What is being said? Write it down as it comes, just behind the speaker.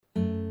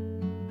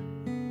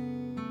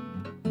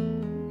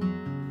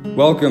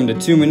Welcome to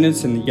 2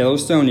 Minutes in the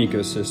Yellowstone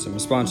Ecosystem,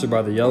 sponsored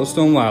by the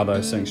Yellowstone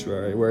Wildlife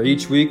Sanctuary, where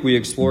each week we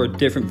explore a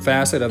different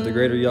facet of the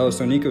greater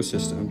Yellowstone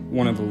ecosystem,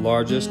 one of the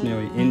largest,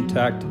 nearly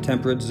intact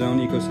temperate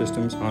zone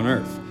ecosystems on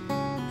Earth.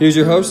 Here's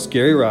your host,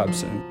 Gary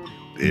Robson.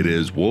 It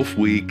is Wolf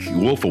Week,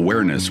 Wolf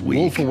Awareness Week.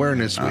 Wolf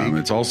Awareness Week.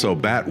 It's also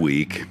Bat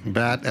Week.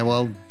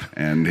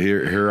 And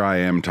here I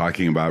am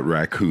talking about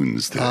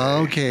raccoons today.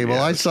 Okay, well,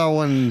 yes. I saw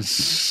one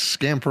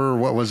scamper,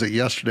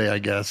 yesterday, I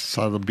guess.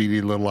 Saw the beady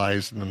little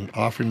eyes, and then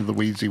off into the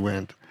weeds he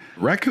went.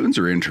 Raccoons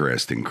are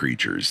interesting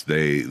creatures.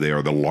 They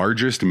are the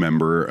largest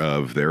member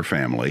of their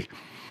family.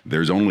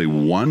 There's only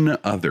one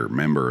other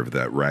member of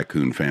that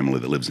raccoon family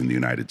that lives in the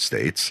United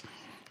States.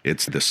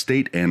 It's the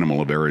state animal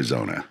of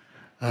Arizona.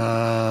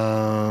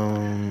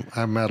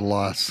 I'm at a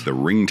loss. The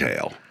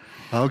ringtail.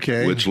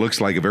 Okay. Which looks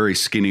like a very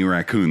skinny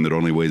raccoon that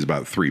only weighs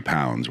about 3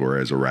 pounds,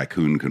 whereas a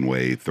raccoon can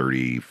weigh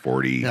 30,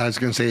 40. Yeah, I was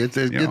going to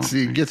say,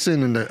 it gets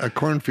in a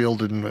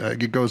cornfield and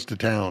it goes to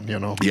town, you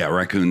know. Yeah,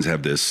 raccoons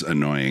have this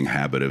annoying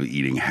habit of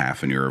eating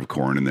half an ear of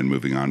corn and then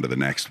moving on to the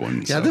next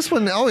one. Yeah, this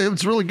one, it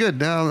was really good.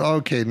 Now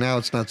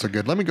it's not so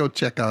good. Let me go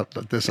check out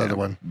this other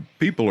one.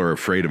 People are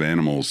afraid of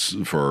animals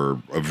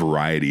for a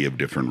variety of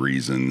different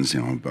reasons.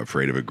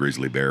 Afraid of a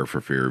grizzly bear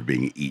for fear of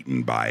being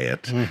eaten by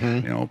it.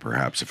 Mm-hmm.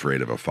 Perhaps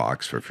afraid of a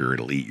fox for fear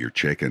it'll eat your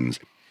chickens.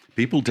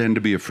 People tend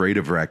to be afraid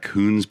of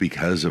raccoons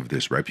because of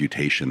this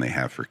reputation they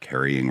have for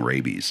carrying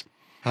rabies.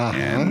 Uh-huh.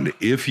 And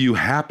if you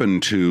happen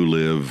to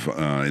live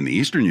in the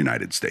eastern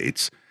United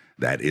States,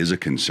 that is a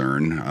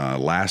concern.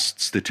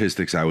 Last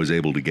statistics I was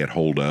able to get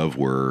hold of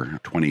were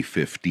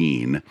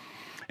 2015.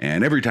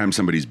 And every time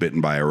somebody's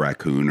bitten by a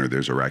raccoon or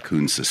there's a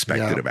raccoon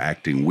suspected of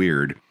acting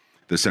weird,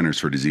 the Centers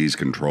for Disease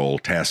Control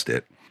test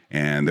it.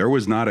 And there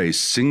was not a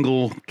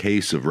single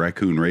case of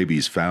raccoon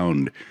rabies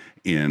found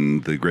in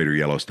the greater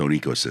Yellowstone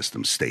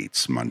ecosystem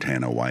states,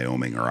 Montana,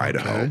 Wyoming, or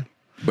Idaho. Okay.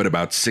 But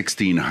about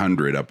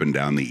 1,600 up and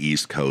down the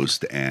East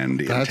Coast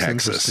and in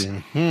Texas.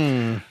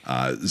 Interesting.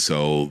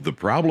 So the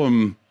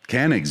problem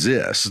can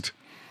exist.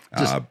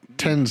 Just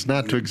tends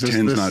not to exist.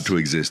 Not to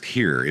exist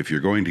here. If you're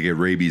going to get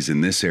rabies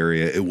in this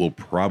area, it will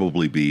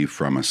probably be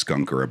from a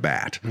skunk or a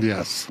bat.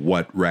 Yes.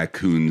 What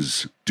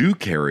raccoons do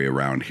carry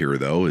around here,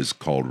 though, is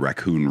called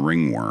raccoon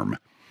ringworm.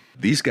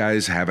 These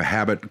guys have a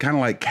habit, kind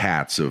of like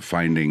cats, of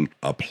finding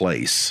a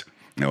place.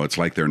 It's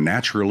like they're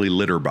naturally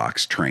litter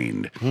box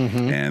trained,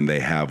 and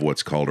they have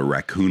what's called a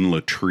raccoon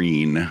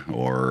latrine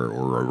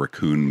or a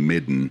raccoon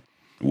midden,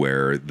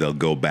 where they'll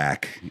go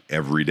back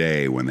every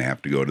day when they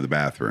have to go to the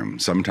bathroom.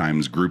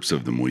 Sometimes groups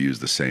of them will use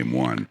the same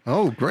one.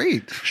 Oh,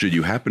 great. Should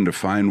you happen to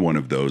find one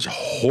of those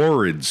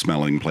horrid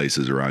smelling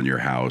places around your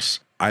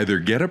house, either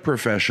get a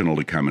professional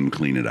to come and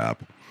clean it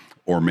up,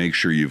 or make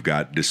sure you've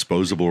got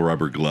disposable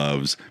rubber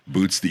gloves,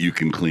 boots that you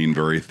can clean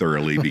very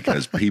thoroughly,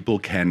 because people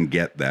can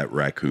get that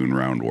raccoon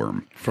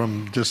roundworm.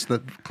 From just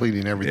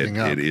cleaning everything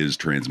up. It is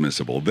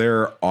transmissible.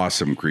 They're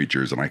awesome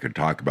creatures, and I could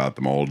talk about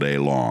them all day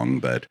long,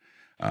 but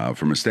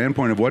from a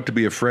standpoint of what to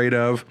be afraid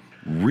of,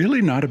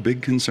 really not a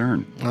big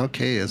concern.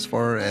 Okay, as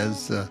far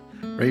as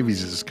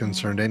rabies is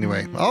concerned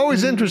anyway.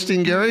 Always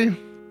interesting, Gary.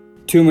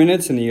 2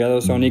 Minutes in the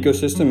Yellowstone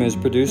Ecosystem is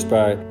produced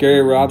by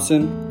Gary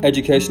Robson,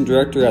 Education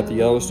Director at the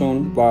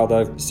Yellowstone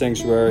Wildlife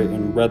Sanctuary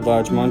in Red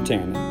Lodge,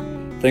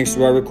 Montana. Thanks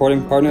to our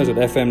recording partners at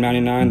FM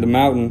 99 The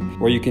Mountain,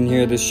 where you can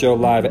hear this show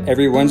live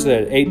every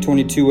Wednesday at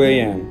 8:22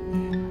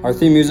 a.m. Our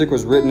theme music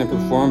was written and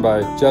performed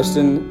by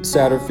Justin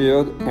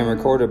Satterfield and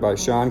recorded by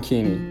Sean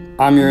Keeney.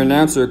 I'm your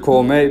announcer,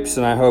 Cole Mapes,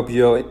 and I hope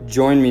you'll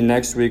join me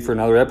next week for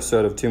another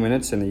episode of 2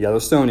 Minutes in the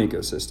Yellowstone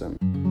Ecosystem.